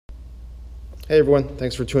Hey everyone,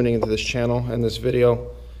 thanks for tuning into this channel and this video.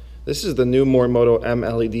 This is the new Morimoto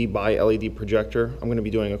M-LED by LED projector. I'm going to be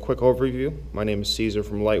doing a quick overview. My name is Caesar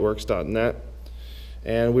from Lightwerkz.net,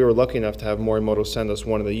 and we were lucky enough to have Morimoto send us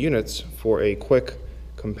one of the units for a quick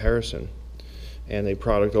comparison and a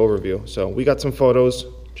product overview. So we got some photos.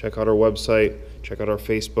 Check out our website, check out our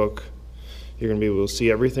Facebook. You're going to be able to see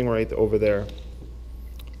everything right over there.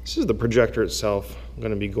 This is the projector itself. I'm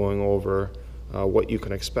going to be going over what you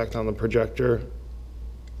can expect on the projector,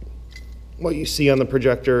 what you see on the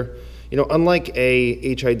projector. You know, unlike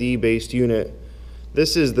a HID based unit,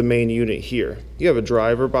 this is the main unit here. You have a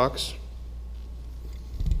driver box,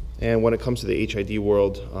 and when it comes to the HID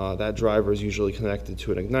world, that driver is usually connected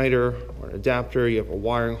to an igniter or an adapter. You have a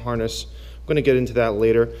wiring harness. I'm going to get into that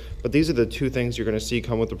later, but these are the two things you're going to see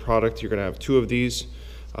come with the product. You're going to have two of these,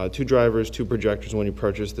 two drivers, two projectors when you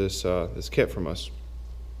purchase this, this kit from us.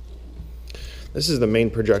 This is the main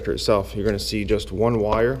projector itself. You're going to see just one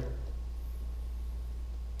wire.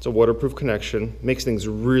 It's a waterproof connection. Makes things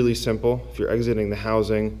really simple. If you're exiting the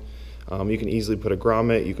housing, you can easily put a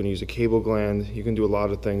grommet, you can use a cable gland, you can do a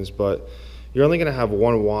lot of things, but you're only going to have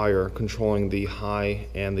one wire controlling the high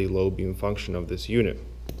and the low beam function of this unit.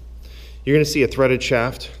 You're going to see a threaded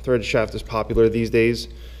shaft. Threaded shaft is popular these days.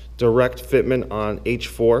 Direct fitment on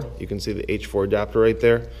H4. You can see the H4 adapter right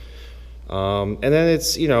there. And then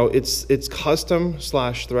it's, you know, it's custom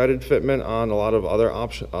slash threaded fitment on a lot of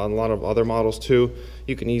other models too.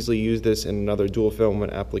 You can easily use this in another dual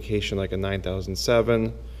filament application like a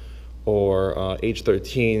 9007 or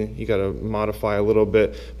H13. You got to modify a little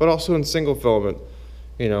bit, but also in single filament.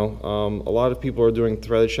 You know, a lot of people are doing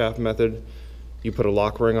threaded shaft method. You put a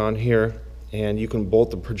lock ring on here and you can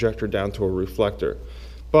bolt the projector down to a reflector.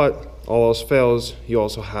 But all else fails, you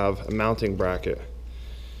also have a mounting bracket.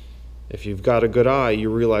 If you've got a good eye, you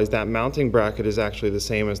realize that mounting bracket is actually the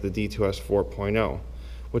same as the D2S 4.0,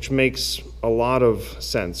 which makes a lot of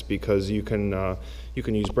sense because you can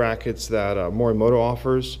use brackets that Morimoto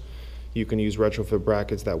offers. You can use retrofit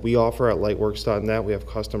brackets that we offer at Lightwerkz.net. We have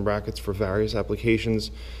custom brackets for various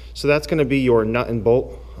applications. So that's going to be your nut and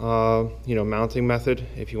bolt, you know, mounting method,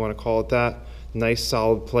 if you want to call it that. Nice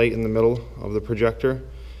solid plate in the middle of the projector,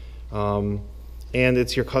 and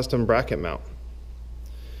it's your custom bracket mount.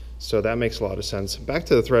 So that makes a lot of sense. Back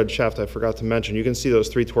to the threaded shaft, I forgot to mention, you can see those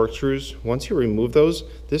 3 Torx screws. Once you remove those,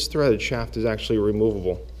 this threaded shaft is actually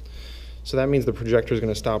removable. So that means the projector is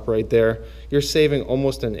going to stop right there. You're saving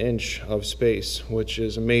almost an inch of space, which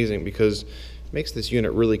is amazing because it makes this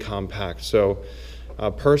unit really compact. So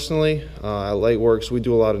personally, at Lightwerkz, we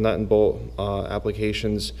do a lot of nut and bolt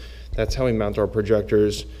applications. That's how we mount our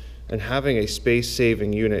projectors. And having a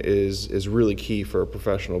space-saving unit is really key for a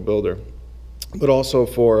professional builder. But also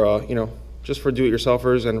for, you know, just for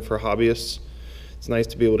do-it-yourselfers and for hobbyists, it's nice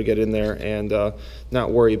to be able to get in there and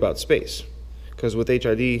not worry about space. Because with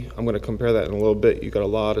HID, I'm going to compare that in a little bit, you've got a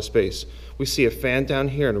lot of space. We see a fan down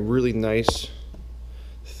here and a really nice,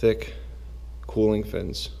 thick cooling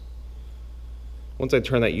fins. Once I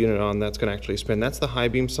turn that unit on, that's going to actually spin. That's the high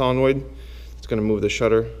beam solenoid. It's going to move the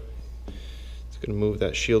shutter. It's going to move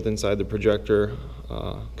that shield inside the projector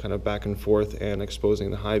kind of back and forth and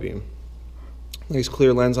exposing the high beam. Nice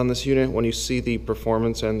clear lens on this unit. When you see the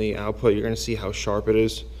performance and the output, you're going to see how sharp it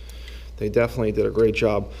is. They definitely did a great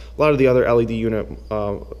job. A lot of the other LED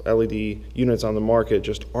units on the market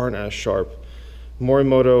just aren't as sharp.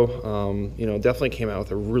 Morimoto, you know, definitely came out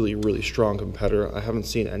with a really, really strong competitor. I haven't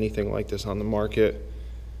seen anything like this on the market.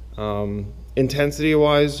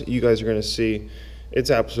 Intensity-wise, you guys are going to see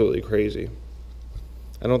it's absolutely crazy.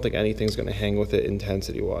 I don't think anything's going to hang with it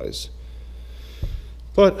intensity-wise.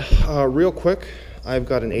 But real quick, I've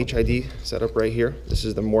got an HID set up right here. This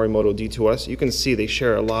is the Morimoto D2S. You can see they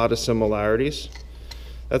share a lot of similarities.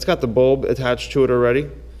 That's got the bulb attached to it already.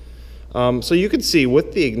 So you can see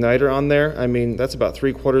with the igniter on there, I mean, that's about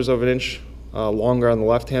 3/4 of an inch longer on the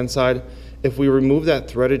left-hand side. If we remove that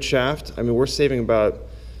threaded shaft, I mean, we're saving about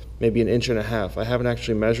maybe 1.5 inches. I haven't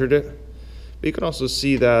actually measured it. But you can also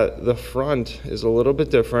see that the front is a little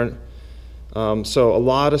bit different. So a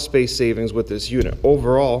lot of space savings with this unit.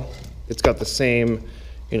 Overall, it's got the same,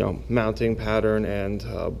 you know, mounting pattern and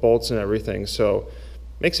bolts and everything. So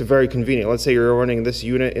makes it very convenient. Let's say you're running this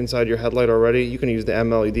unit inside your headlight already. You can use the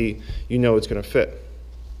M-LED. You know it's going to fit.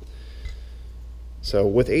 So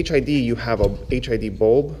with HID, you have a HID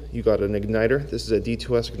bulb. You got an igniter. This is a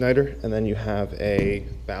D2S igniter. And then you have a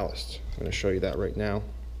ballast. I'm going to show you that right now.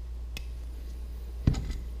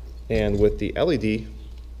 And with the LED,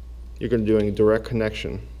 you're going to be doing a direct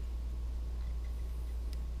connection.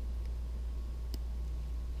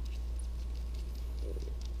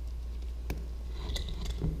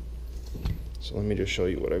 So let me just show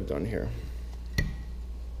you what I've done here.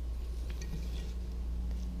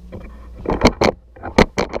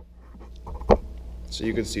 So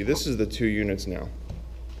you can see this is the 2 units now.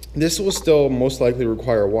 This will still most likely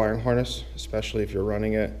require a wiring harness, especially if you're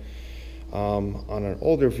running it on an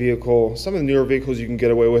older vehicle. Some of the newer vehicles you can get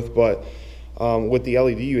away with, but with the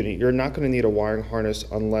LED unit, you're not going to need a wiring harness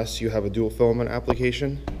unless you have a dual filament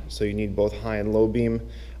application. So you need both high and low beam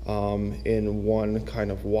in one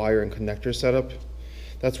kind of wire and connector setup.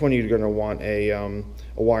 That's when you're going to want a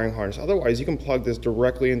wiring harness. Otherwise, you can plug this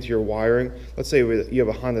directly into your wiring. Let's say you have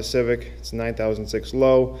a Honda Civic, it's 9006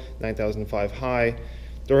 low, 9005 high,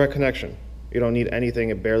 direct connection. You don't need anything,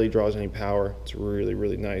 it barely draws any power. It's really,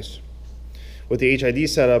 really nice. With the HID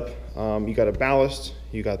setup, you got a ballast,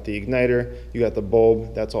 you got the igniter, you got the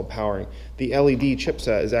bulb, that's all powering. The LED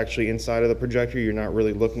chipset is actually inside of the projector. You're not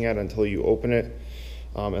really looking at it until you open it,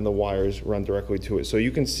 and the wires run directly to it. So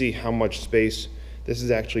you can see how much space this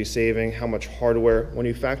is actually saving, how much hardware. When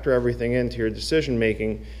you factor everything into your decision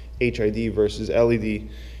making, HID versus LED,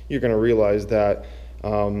 you're going to realize that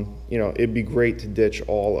you know, it'd be great to ditch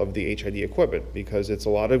all of the HID equipment because it's a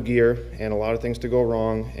lot of gear and a lot of things to go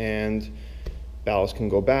wrong, and ballast can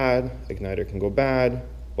go bad, igniter can go bad,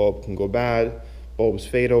 bulb can go bad, bulbs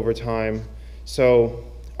fade over time. So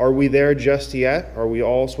are we there just yet? Are we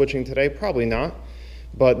all switching today? Probably not.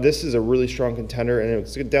 But this is a really strong contender, and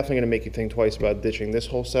it's definitely going to make you think twice about ditching this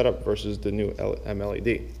whole setup versus the new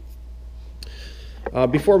MLED.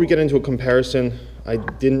 Before we get into a comparison, I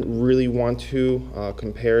didn't really want to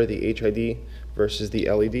compare the HID versus the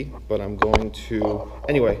LED, but I'm going to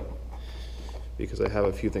anyway, because I have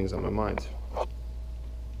a few things on my mind.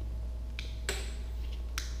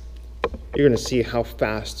 You're going to see how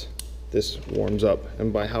fast this warms up,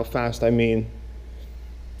 and by how fast I mean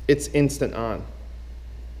it's instant on.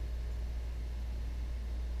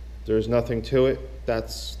 There's nothing to it.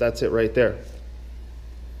 That's it right there.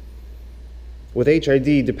 With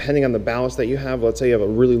HID, depending on the ballast that you have, let's say you have a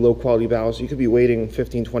really low quality ballast, you could be waiting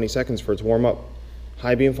 15-20 seconds for it to warm up.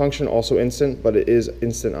 High beam function, also instant, but it is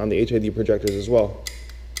instant on the HID projectors as well.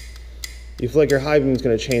 You feel like your high beam is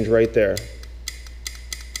going to change right there.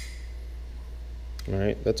 All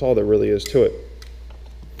right, that's all there really is to it.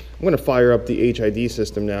 I'm going to fire up the HID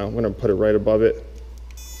system now. I'm going to put it right above it.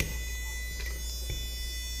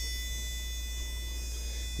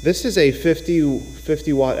 This is a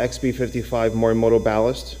 50 watt XB55 Morimoto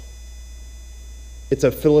ballast. It's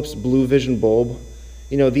a Philips Blue Vision bulb.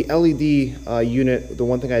 You know, the LED unit, the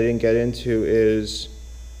one thing I didn't get into is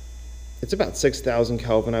it's about 6,000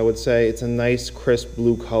 Kelvin, I would say. It's a nice crisp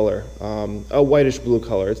blue color, a whitish blue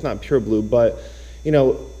color. It's not pure blue, but you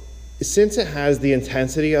know, since it has the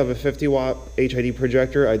intensity of a 50 watt HID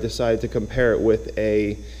projector, I decided to compare it with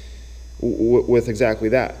with exactly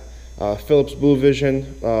that. Philips Blue Vision,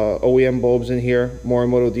 OEM bulbs in here,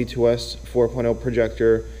 Morimoto D2S 4.0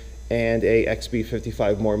 projector, and a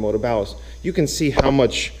XB55 Morimoto ballast. You can see how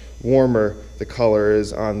much warmer the color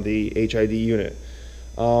is on the HID unit.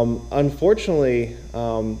 Unfortunately,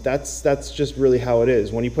 that's just really how it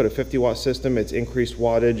is. When you put a 50 watt system, it's increased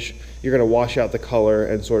wattage. You're going to wash out the color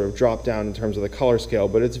and sort of drop down in terms of the color scale,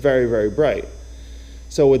 but it's very, very bright.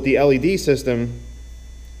 So with the LED system,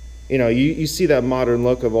 you know, you see that modern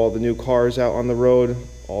look of all the new cars out on the road,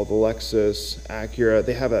 all the Lexus, Acura,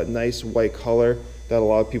 they have that nice white color that a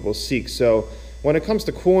lot of people seek. So when it comes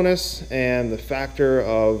to coolness and the factor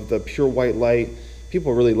of the pure white light,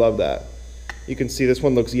 people really love that. You can see this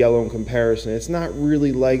one looks yellow in comparison. It's not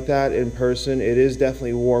really like that in person. It is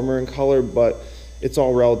definitely warmer in color, but it's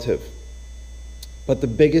all relative. But the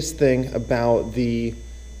biggest thing about the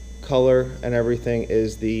color and everything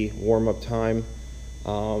is the warm-up time.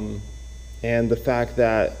 And the fact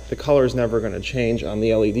that the color is never going to change on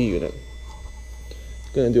the LED unit.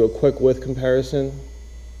 I'm going to do a quick width comparison.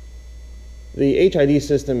 The HID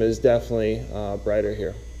system is definitely brighter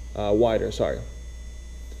here, wider, sorry.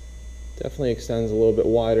 Definitely extends a little bit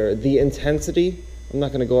wider. The intensity, I'm not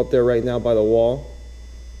going to go up there right now by the wall,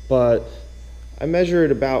 but I measured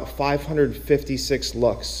about 556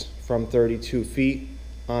 lux from 32 feet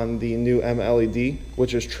on the new MLED,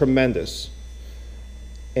 which is tremendous.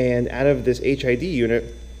 And out of this HID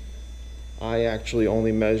unit, I actually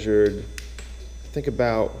only measured, I think,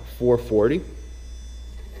 about 440.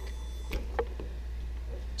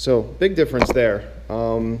 So big difference there.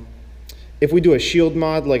 If we do a shield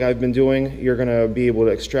mod like I've been doing, you're going to be able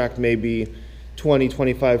to extract maybe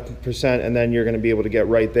 20–25%, and then you're going to be able to get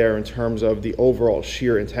right there in terms of the overall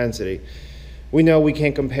sheer intensity. We know we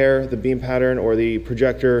can't compare the beam pattern or the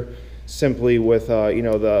projector simply with you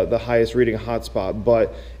know, the highest reading hotspot,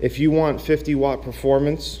 but if you want 50 watt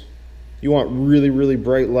performance You want really, really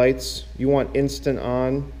bright lights. You want instant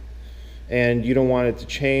on, and you don't want it to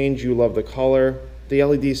change. You love the color. The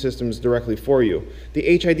LED system is directly for you.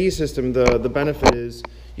 The HID system, the benefit is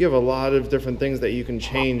you have a lot of different things that you can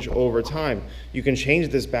change over time. You can change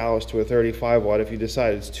this ballast to a 35 watt if you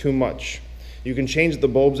decide it's too much. You can change the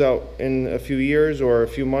bulbs out in a few years or a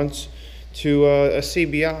few months to a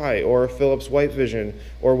CBI or a Philips White Vision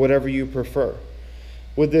or whatever you prefer.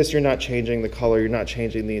 With this, you're not changing the color, you're not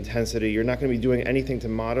changing the intensity, you're not going to be doing anything to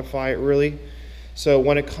modify it really. So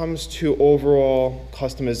when it comes to overall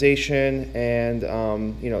customization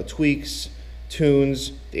and tweaks,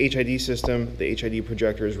 tunes, the HID system, the HID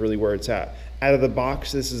projector is really where it's at. Out of the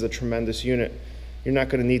box, this is a tremendous unit. You're not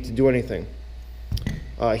going to need to do anything.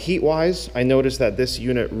 Heat-wise, I noticed that this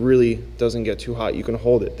unit really doesn't get too hot. You can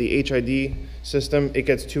hold it. The HID system, it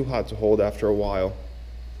gets too hot to hold after a while.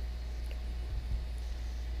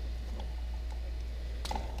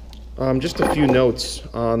 Just a few notes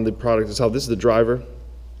on the product itself. This is the driver.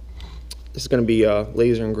 This is going to be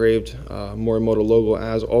laser engraved Morimoto logo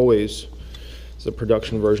as always. It's a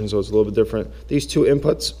production version, so it's a little bit different. These two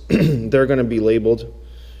inputs, they're going to be labeled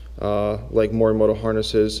like Morimoto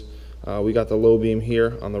harnesses. We got the low beam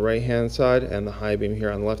here on the right hand side and the high beam here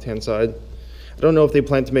on the left hand side. I don't know if they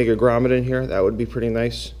plan to make a grommet in here. That would be pretty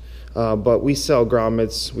nice. But we sell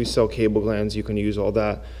grommets, we sell cable glands. You can use all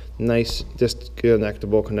that. Nice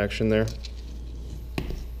disconnectable connection there.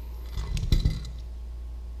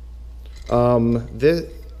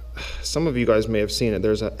 Some of you guys may have seen it.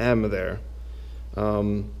 There's an M there.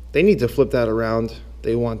 They need to flip that around.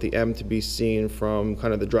 They want the M to be seen from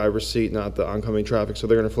kind of the driver's seat, not the oncoming traffic, so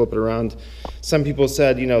they're going to flip it around. Some people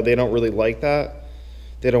said, they don't really like that.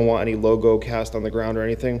 They don't want any logo cast on the ground or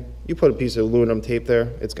anything. You put a piece of aluminum tape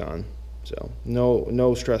there, it's gone. So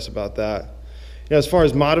no stress about that. As far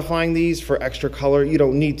as modifying these for extra color, you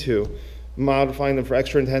don't need to. Modifying them for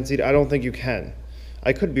extra intensity, I don't think you can.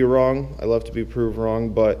 I could be wrong. I love to be proved wrong,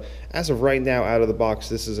 but as of right now, out of the box,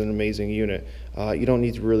 this is an amazing unit. You don't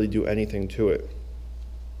need to really do anything to it.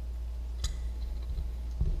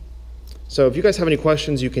 So if you guys have any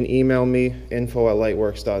questions, you can email me,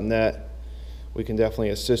 info@lightwerkz.net. We can definitely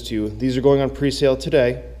assist you. These are going on pre-sale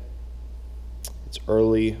today. It's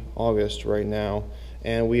early August right now,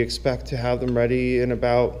 and we expect to have them ready in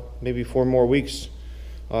about maybe 4 more weeks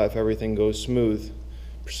if everything goes smooth.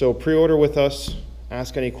 So pre-order with us,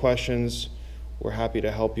 ask any questions. We're happy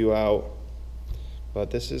to help you out.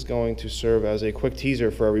 But this is going to serve as a quick teaser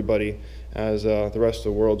for everybody as the rest of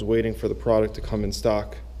the world's waiting for the product to come in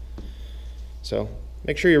stock. So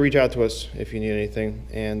make sure you reach out to us if you need anything.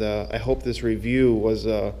 And I hope this review was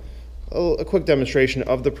a quick demonstration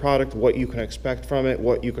of the product, what you can expect from it,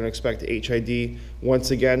 what you can expect to HID.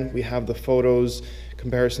 Once again, we have the photos,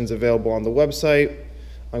 comparisons available on the website.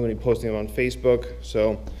 I'm going to be posting them on Facebook.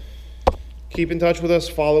 So keep in touch with us,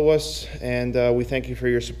 follow us, and we thank you for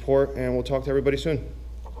your support, and we'll talk to everybody soon.